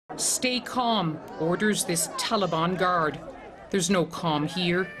Stay calm, orders this Taliban guard. There's no calm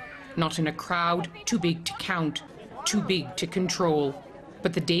here, not in a crowd too big to count, too big to control.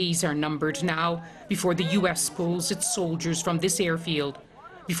 But the days are numbered now before the US pulls its soldiers from this airfield,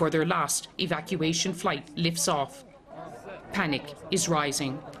 before their last evacuation flight lifts off. Panic is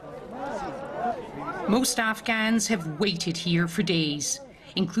rising. Most Afghans have waited here for days,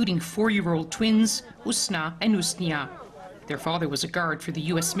 including 4-year-old twins Usna and Usnia. Their father was a guard for the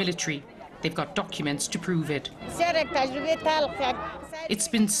US military. They've got documents to prove it. It's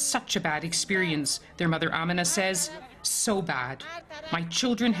been such a bad experience, their mother Amina says. So bad. My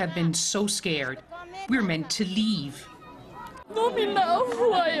children have been so scared. We're meant to leave.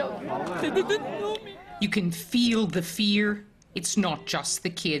 You can feel the fear. It's not just the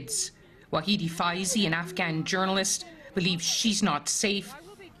kids. Wahidi Faizi, an Afghan journalist, believes she's not safe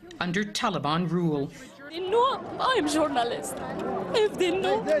under Taliban rule. They know I'm a journalist. If they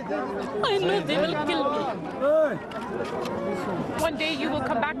know, I know they will kill me. One day you will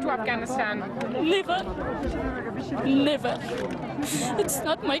come back to Afghanistan. Never. Never. It's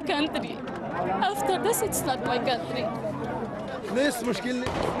not my country. After this, it's not my country. These are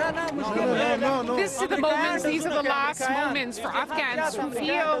the moments, these are the last moments for Afghans who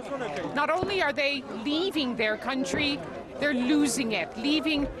feel not only are they leaving their country, they're losing it,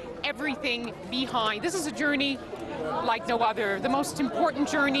 leaving everything behind. This is a journey like no other, the most important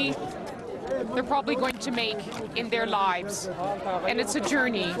journey they're probably going to make in their lives. And it's a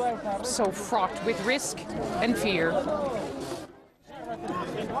journey so fraught with risk and fear.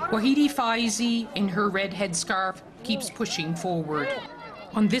 Wahidi Faizi, in her red headscarf, keeps pushing forward.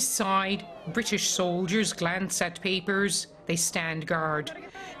 On this side, British soldiers glance at papers. They stand guard,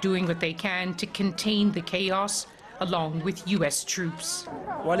 doing what they can to contain the chaos, along with US troops.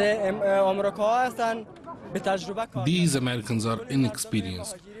 These Americans are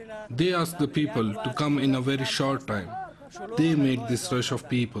inexperienced. They ask the people to come in a very short time. They make this rush of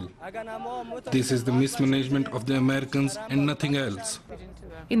people. This is the mismanagement of the Americans and nothing else.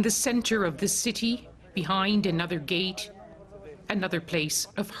 In the center of the city, behind another gate, another place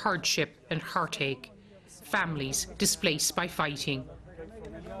of hardship and heartache. Families displaced by fighting.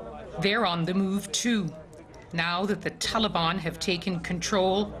 They're on the move too. Now that the Taliban have taken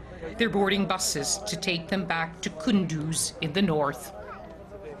control, they're boarding buses to take them back to Kunduz in the north.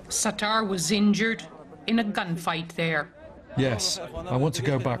 Sattar was injured in a gunfight there. Yes, I want to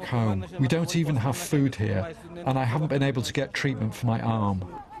go back home. We don't even have food here, and I haven't been able to get treatment for my arm.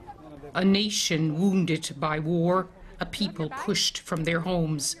 A nation wounded by war, a people pushed from their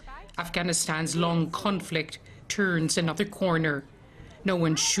homes. Afghanistan's long conflict turns another corner. No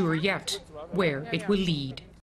one's sure yet where it will lead.